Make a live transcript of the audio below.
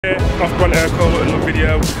Off-Brand Urkel in a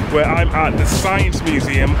video where I'm at the Science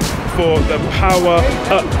Museum for the Power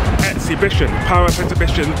Up exhibition. Power Up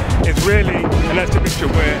exhibition is really an exhibition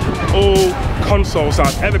where all consoles that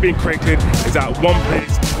have ever been created is at one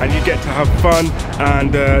place and you get to have fun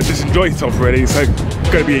and just enjoy yourself really. So it's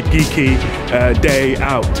going to be a geeky day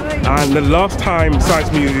out. And the last time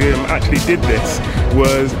Science Museum actually did this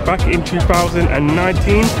was back in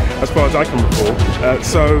 2019 as far as I can recall.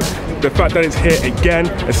 So the fact that it's here again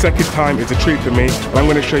a second time is a treat for me, and I'm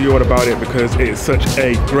going to show you all about it because it is such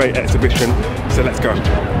a great exhibition. So let's go.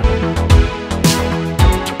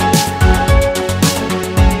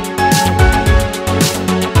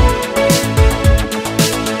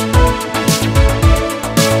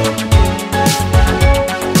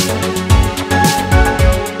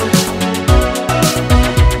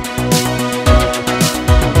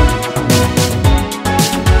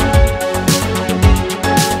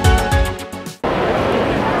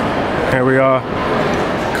 Here we are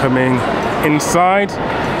coming inside.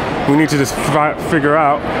 We need to just figure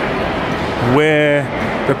out where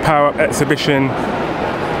the Power Up exhibition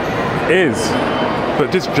is.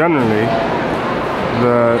 But just generally,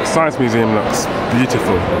 the Science Museum looks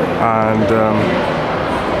beautiful and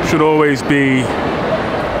should always be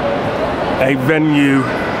a venue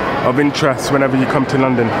of interest whenever you come to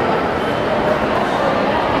London.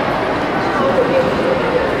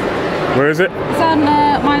 Where is it? It's on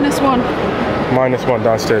 -1. -1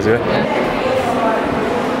 downstairs, yeah?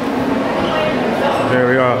 Here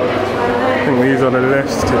we are. I think these are the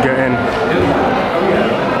lifts to get in.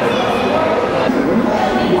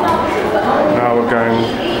 Now we're going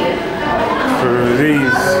through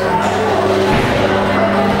these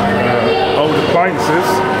old appliances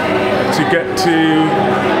to get to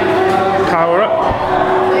Power Up.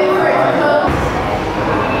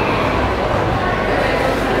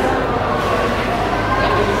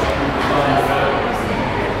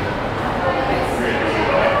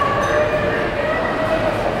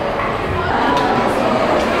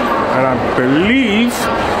 I believe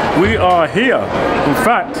we are here. In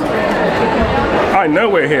fact, I know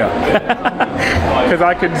we're here because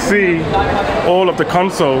I can see all of the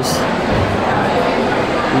consoles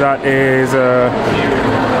that is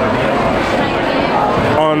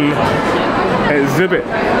on exhibit.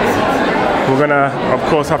 We're gonna, of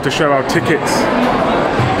course, have to show our tickets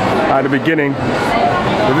at the beginning.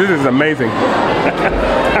 But this is amazing.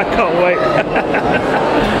 I can't wait.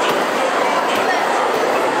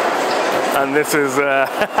 And this is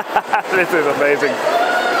this is amazing.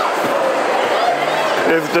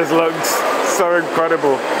 This just looks so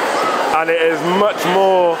incredible, and it is much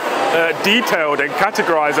more detailed and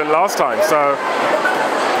categorized than last time. So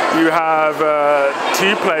you have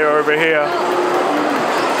two-player over here,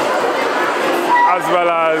 as well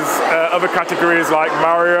as other categories like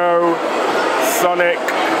Mario, Sonic,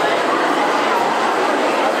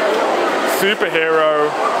 superhero,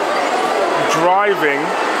 driving,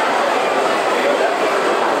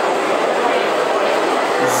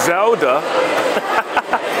 Zelda.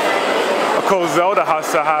 Of course, Zelda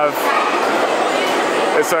has to have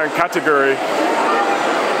its own category,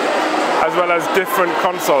 as well as different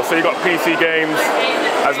consoles. So you've got PC games,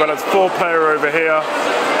 as well as 4-player over here,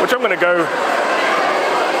 which I'm going to go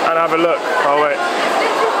and have a look. Oh wait.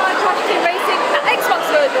 Crash Team Racing, Xbox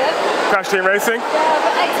version. Crash Team Racing? Yeah,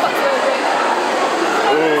 but Xbox version.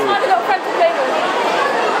 Just find a little friend to play with.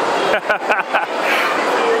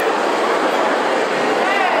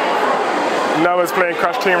 Noah's playing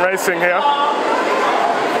Crash Team Racing here.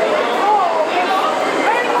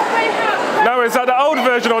 No, is that the old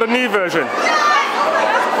version or the new version?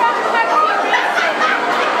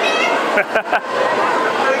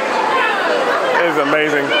 It is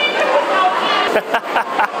amazing.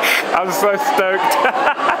 I'm so stoked.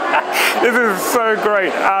 This is so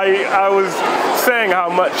great. I was saying how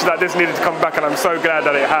much that this needed to come back, and I'm so glad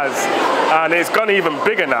that it has. And it's gone even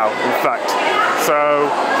bigger now, in fact. So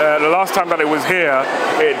the last time that it was here,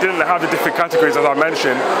 it didn't have the different categories as I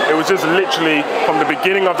mentioned. It was just literally from the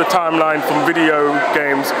beginning of the timeline, from video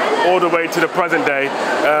games all the way to the present day,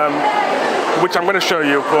 which I'm going to show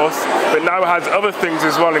you, of course. But now it has other things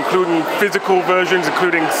as well, including physical versions,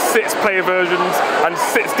 including 6-player versions and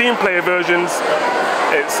 16-player versions.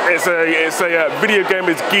 It's a video game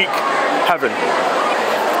is geek heaven.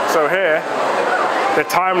 So here, the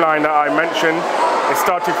timeline that I mentioned, it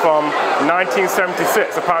started from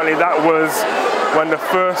 1976. Apparently that was when the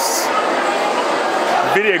first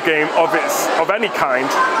video game of any kind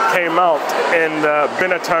came out in the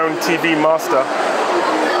Binatone TV Master.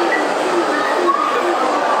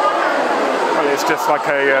 And it's just like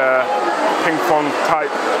a ping pong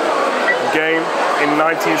type game in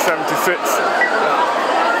 1976.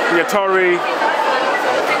 The Atari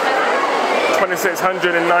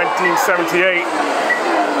 2600 in 1978.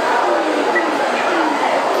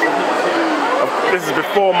 This is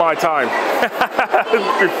before my time.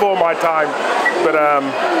 Before my time, but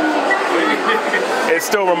it's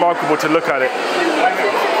still remarkable to look at it.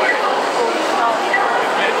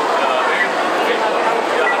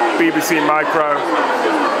 BBC Micro,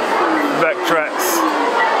 Vectrex.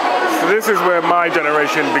 So this is where my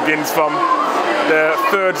generation begins from, the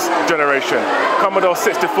third generation. Commodore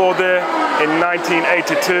 64 there in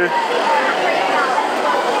 1982.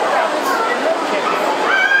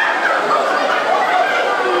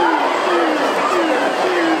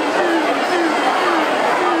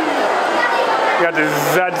 We had the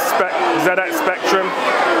ZX Spectrum.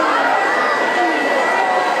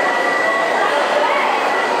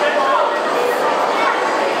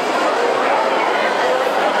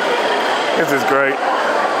 This is great.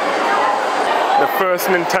 The first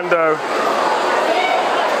Nintendo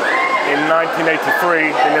in 1983,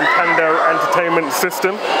 the Nintendo Entertainment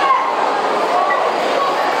System.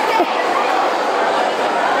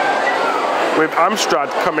 With Amstrad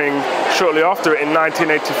coming shortly after it in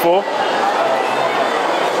 1984.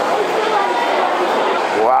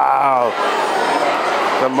 Wow,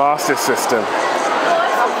 the Master System.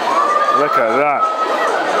 Look at that.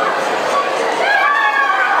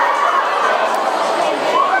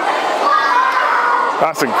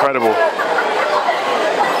 That's incredible.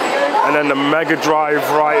 And then the Mega Drive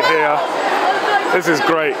right here. This is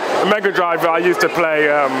great. The Mega Drive, I used to play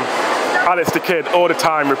Alex the Kid all the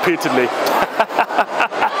time, repeatedly.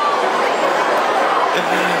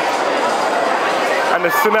 And the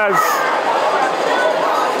SNES.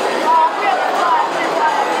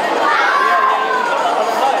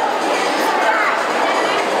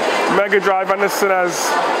 Mega Drive and the SNES.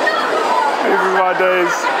 This is my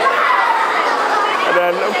days. And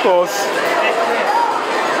then, of course,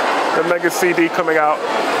 the Mega CD coming out.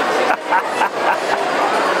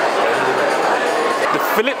 The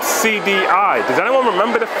Philips CDI. Does anyone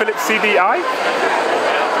remember the Philips CDI?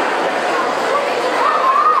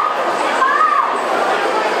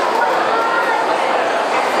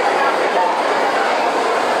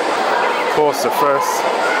 Of course, the first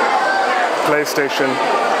PlayStation.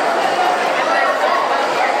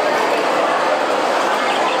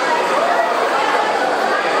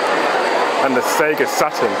 And the Sega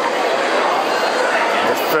Saturn,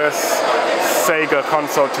 the first Sega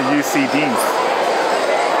console to use CDs.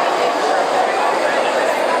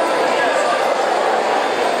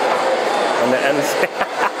 And the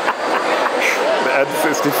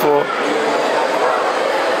N64.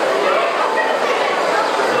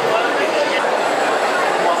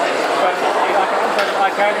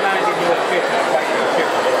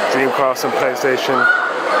 Dreamcast and PlayStation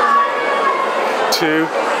 2.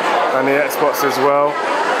 And the Xbox as well.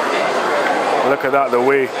 Look at that, the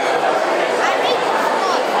Wii.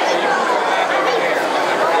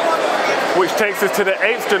 Which takes us to the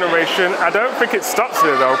 8th generation. I don't think it stops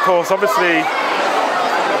there though. Of course, obviously,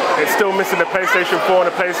 it's still missing the PlayStation 4 and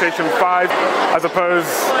the PlayStation 5. I suppose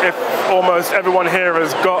if almost everyone here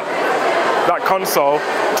has got that console,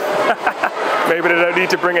 maybe they don't need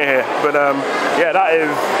to bring it here. But yeah,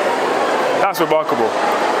 that's remarkable.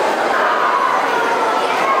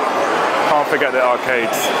 Can't forget the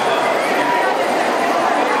arcades.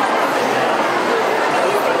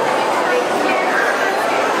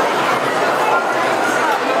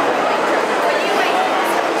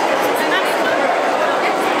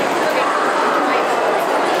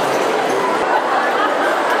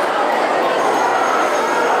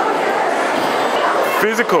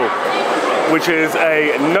 Physical, which is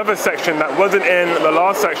another section that wasn't in the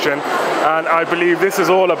last section, and I believe this is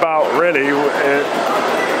all about really.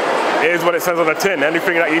 Is what it says on the tin.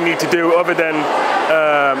 Anything that you need to do other than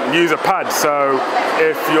use a pad. So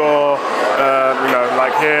if you're, you know,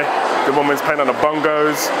 like here, the woman's playing on the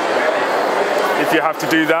bongos. If you have to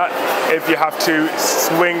do that, if you have to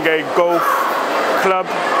swing a golf club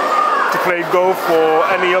to play golf or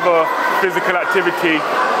any other physical activity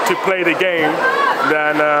to play the game,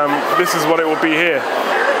 then this is what it will be here.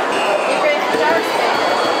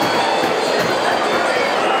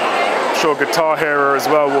 Sure, Guitar Hero as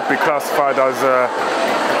well will be classified as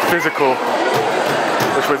physical,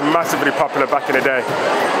 which was massively popular back in the day.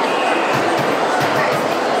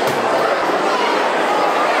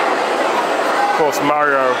 Of course,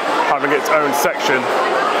 Mario having its own section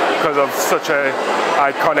because of such a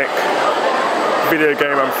iconic video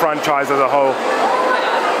game and franchise as a whole.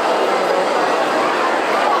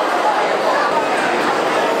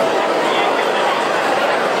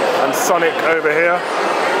 Sonic over here.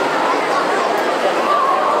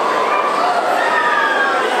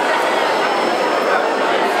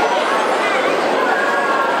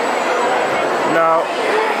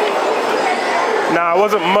 Now I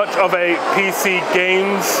wasn't much of a PC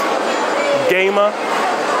games gamer,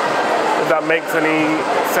 if that makes any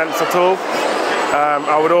sense at all.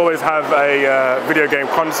 I would always have a video game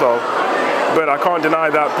console, but I can't deny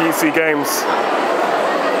that PC games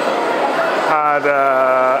had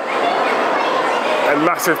a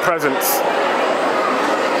massive presence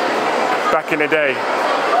back in the day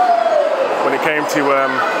when it came to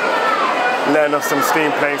letting off some steam,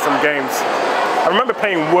 playing some games. I remember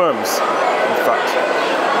playing Worms, in fact.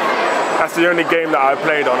 That's the only game that I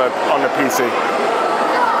played on a PC.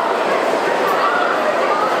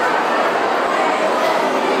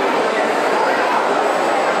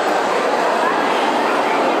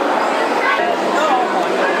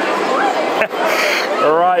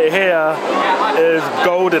 Right here is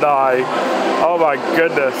GoldenEye. Oh my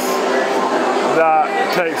goodness. That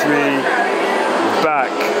takes me back.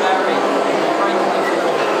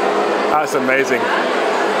 That's amazing.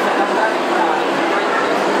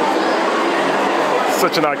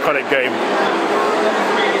 Such an iconic game.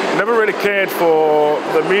 Never really cared for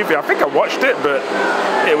the movie. I think I watched it, but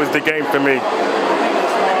it was the game for me.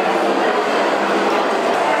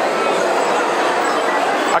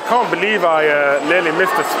 I can't believe I nearly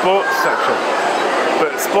missed the sports section.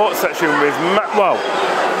 But sports section was, well,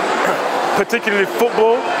 particularly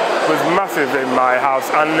football was massive in my house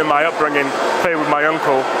and in my upbringing. Played with my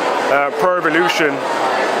uncle. Pro Evolution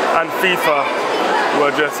and FIFA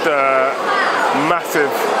were just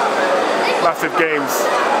massive games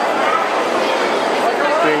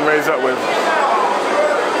being raised up with.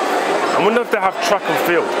 I wonder if they have track and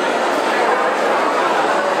field.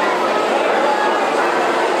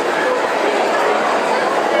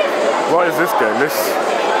 What is this game? This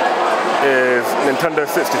is Nintendo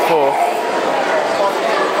 64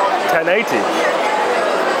 1080.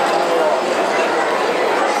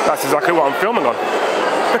 That's exactly what I'm filming on.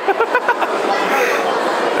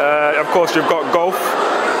 Of course, you've got golf.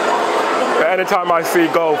 Anytime I see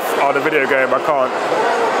golf on a video game, I can't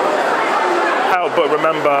help but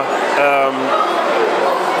remember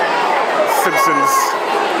Simpsons.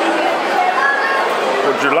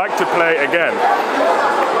 Would you like to play again?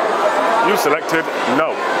 You selected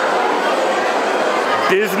no.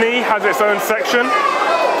 Disney has its own section.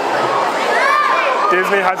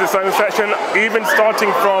 Disney has its own section, even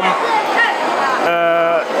starting from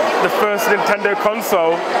the first Nintendo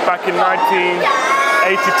console back in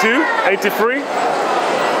 1982, 83.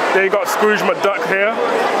 There you got Scrooge McDuck here.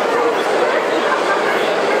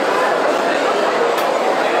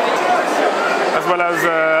 As well as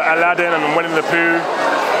Aladdin and Winnie the Pooh.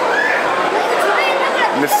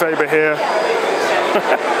 Miss Saber here.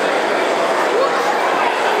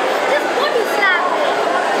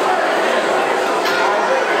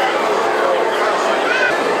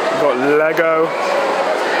 Got Lego.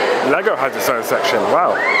 Lego has its own section.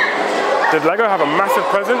 Wow. Did Lego have a massive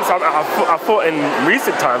presence? I thought in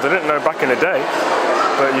recent times, I didn't know back in the day,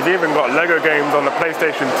 but you've even got Lego games on the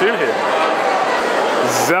PlayStation 2 here.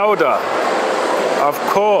 Zelda, of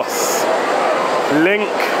course. Link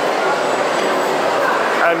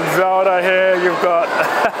and Zelda here. You've got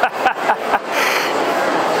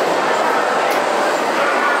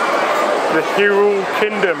the Hyrule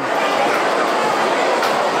Kingdom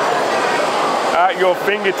at your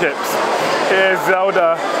fingertips. Here's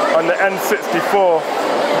Zelda on the N64,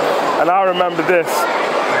 and I remember this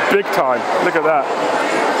big time. Look at that.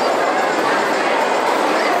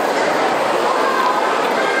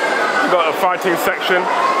 We've got a fighting section,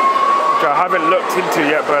 which I haven't looked into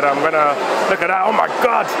yet, but I'm gonna look at that. Oh my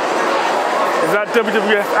God! Is that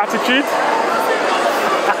WWF Attitude?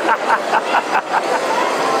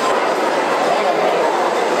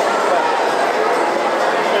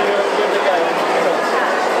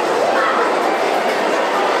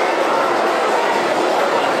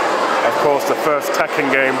 Of course, the first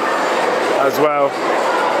Tekken game as well.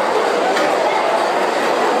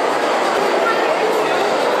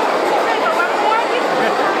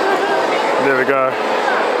 There we go.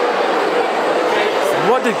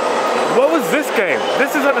 What was this game?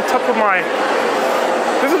 This is at the top of my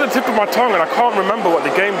tongue, and I can't remember what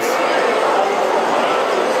the game's.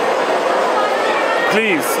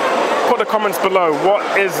 Please put the comments below. What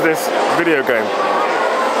is this video game?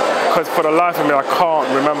 Because for the life of me, I can't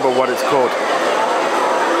remember what it's called.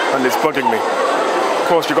 And it's bugging me. Of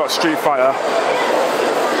course, you got Street Fighter.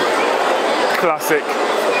 Classic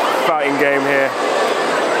fighting game here.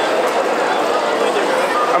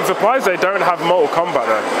 I'm surprised they don't have Mortal Kombat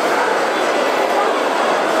though.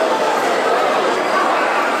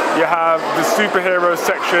 You have the superhero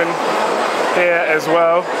section here as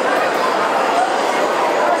well.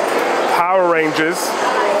 Power Rangers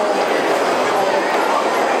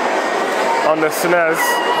on the SNES.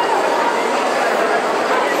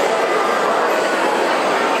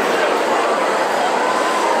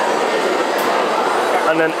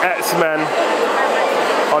 And then X-Men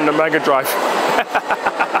on the Mega Drive.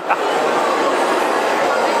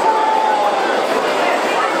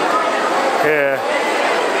 Here,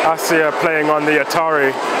 I see her playing on the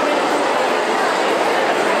Atari. I'm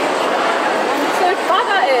so bad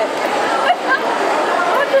at it.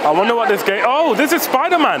 I wonder what this game. Oh, this is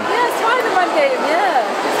Spider-Man. Yeah, Spider-Man game. Yeah,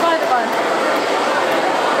 Spider-Man.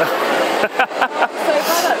 So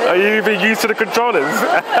bad at it. Are you even used to the controllers?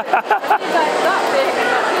 Like that big.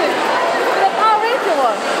 The Power Ranger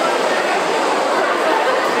one.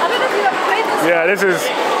 I don't know if you've ever played this. Yeah,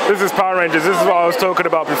 this is Power Rangers. This is what I was talking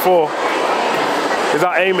about before. Is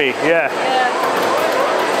that Amy? Yeah.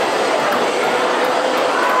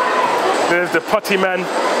 There's the Putty Men.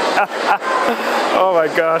 Oh my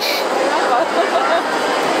gosh.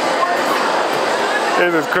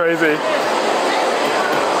 This is crazy.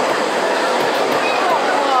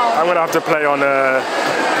 I'm gonna have to play on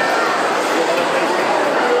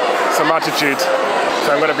some Attitude.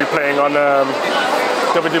 So I'm gonna be playing on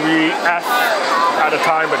WWF at the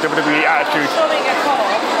time, but WWE Attitude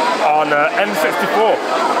on N64.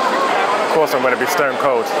 Of course I'm gonna be stone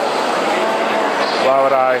cold. Why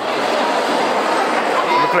would I?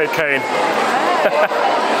 I'm gonna play Kane.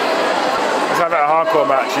 Let's have a hardcore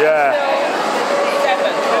match, yeah.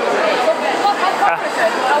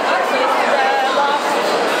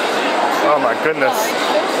 Oh my goodness.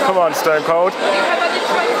 Come on, Stone Cold.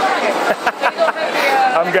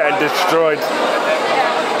 I'm getting destroyed.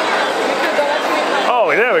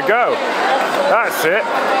 Oh, there we go. That's it.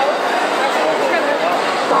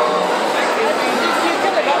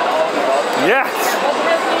 Yes.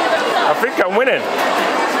 I think I'm winning.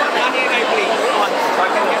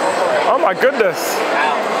 Oh my goodness.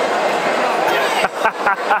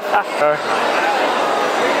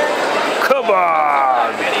 Come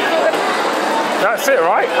on. That's it,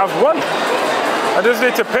 right? I've won. I just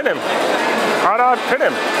need to pin him. How do I pin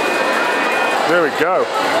him? There we go.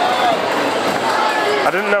 I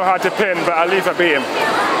didn't know how to pin, but at least I beat him.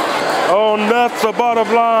 Oh, that's the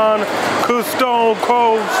bottom line. 'Cause Stone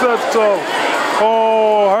Cold said so.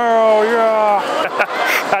 Oh, hell yeah.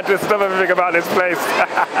 I just love everything about this place.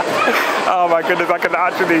 Oh my goodness, I can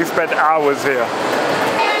actually spend hours here.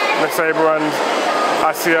 Miss Sabre and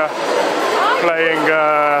Asia playing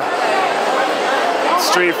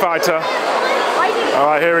Street Fighter. All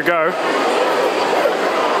right, here we go.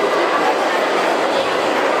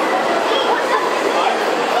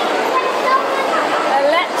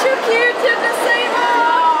 Electrocuted the Sabre.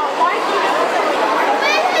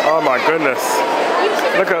 Oh my goodness.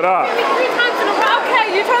 Look at that. Okay,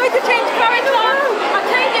 you told me to change character. I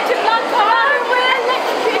changed it to Blanca. We're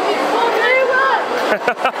electrocuted for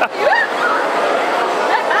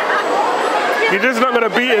You're just not going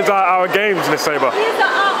to beat us at our games, Miss Sabre. These are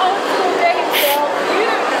our old school games, girl.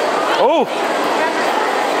 Oh!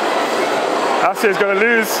 Asia's going to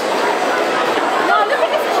lose. No, look at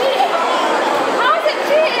this cheating. How is it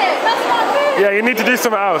cheating? That's not good. Yeah, you need to do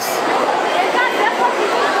something else. Is that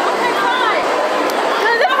definitely? Okay, fine.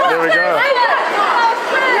 There we go. I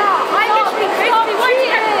literally cheated.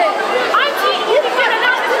 I'm cheating. You can get an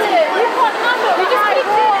accident. You can't handle it. You just keep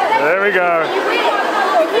doing it. There we go.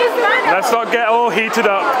 Let's not get all heated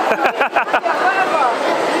up.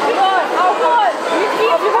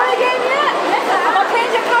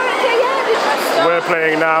 We're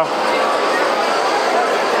playing now. All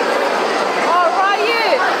right,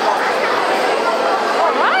 you.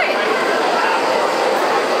 All right.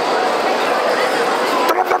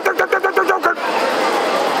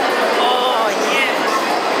 Oh, yes.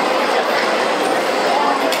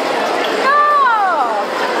 No.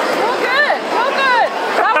 You're good. You're good.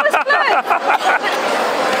 That was good.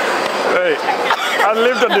 Hey, I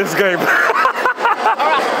lived on this game.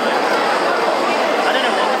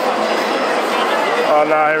 Oh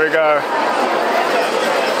no, here we go.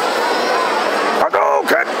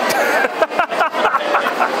 Hadouken!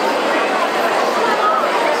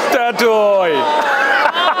 Statoy!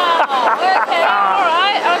 Okay, all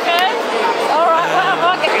right, okay. All right,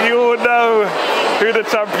 well, okay. You will know who the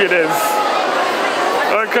champion is.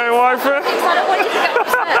 Okay, wife? I don't want you to get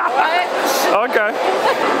upset, all right? Okay.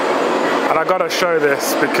 And I gotta show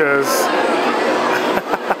this because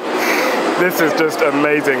this is just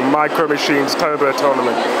amazing. Micro Machines Turbo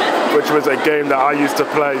Tournament, which was a game that I used to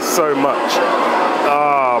play so much.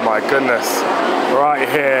 Oh my my goodness. Right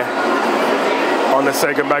here on the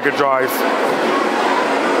Sega Mega Drive.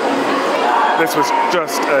 This was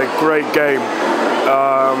just a great game.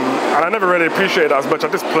 And I never really appreciated it as much. I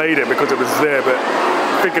just played it because it was there, but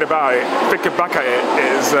thinking back at it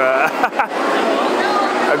is a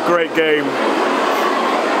great game.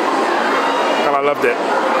 And I loved it.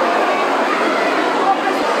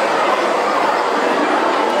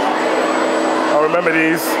 I remember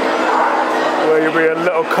these, where you'll be a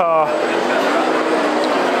little car.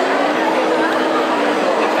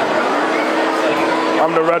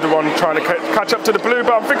 I'm the red one trying to catch up to the blue,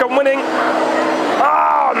 but I think I'm winning.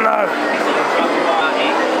 Oh no!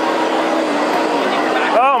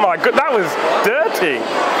 Oh my god, that was dirty.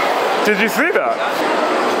 Did you see that?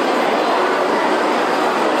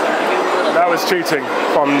 That was cheating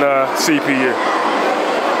from the CPU.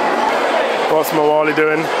 What's Mawali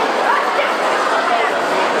doing?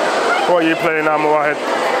 What are you playing now, Mawahid?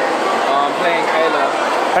 I'm playing Halo.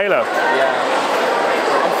 Halo? Yeah.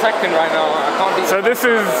 I'm second right now. I can't beat. So this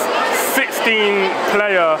is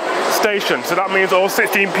 16-player station. So that means all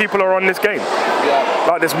 16 people are on this game? Yeah.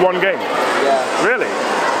 Like this one game? Yeah. Really?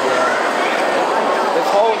 Yeah.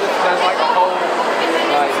 There's like a whole,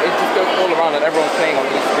 like, it just goes all around and everyone's playing on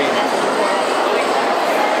each screen.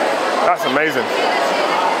 That's amazing.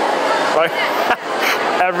 Like,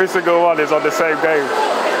 every single one is on the same game.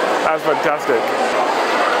 That's fantastic.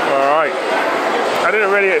 All right. I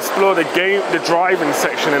didn't really explore the driving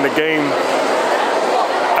section in the game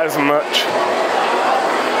as much.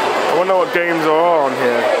 I wonder what games are on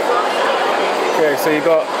here. Okay, so you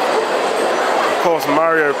got, of course,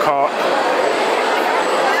 Mario Kart.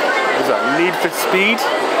 Is that Need for Speed?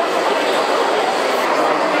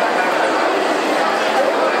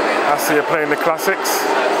 I see you're playing the classics.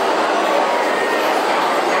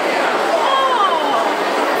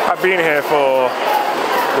 I've been here for,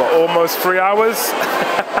 what, almost 3 hours?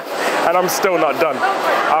 And I'm still not done.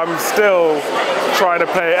 I'm still trying to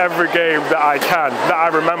play every game that I can, that I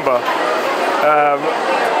remember.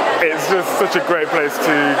 It's just such a great place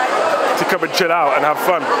to come and chill out and have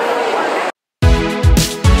fun.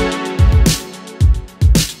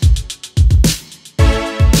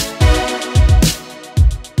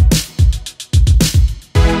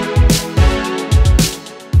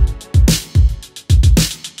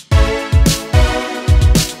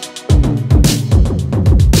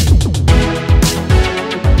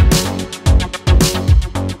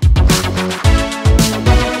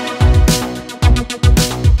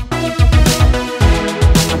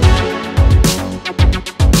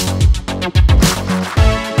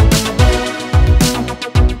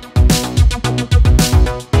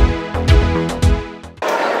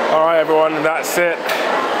 Everyone, that's it.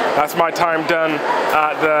 That's my time done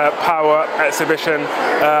at the Power exhibition.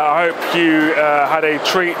 I hope you had a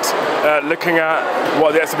treat looking at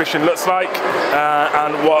what the exhibition looks like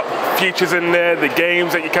and what features in there, the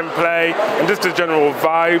games that you can play, and just a general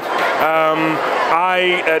vibe.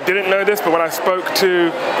 I didn't know this, but when I spoke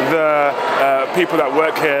to the people that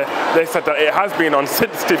work here, they said that it has been on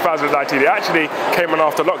since 2019. It actually came on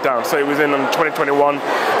after lockdown, so it was in on 2021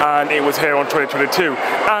 and it was here on 2022.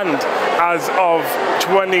 And as of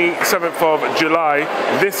 27th of July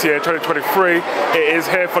this year, 2023, it is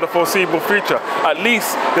here for the foreseeable future. At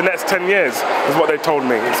least the next 10 years is what they told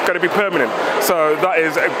me. It's going to be permanent. So that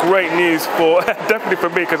is great news for, definitely for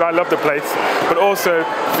me, because I love the place, but also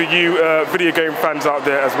for you video game fans out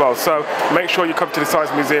there as well. So make sure you come to the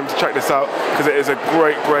Science Museum to check this out, because it is a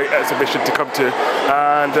great exhibition to come to.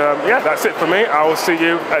 And yeah, that's it for me. I will see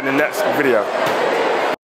you in the next video.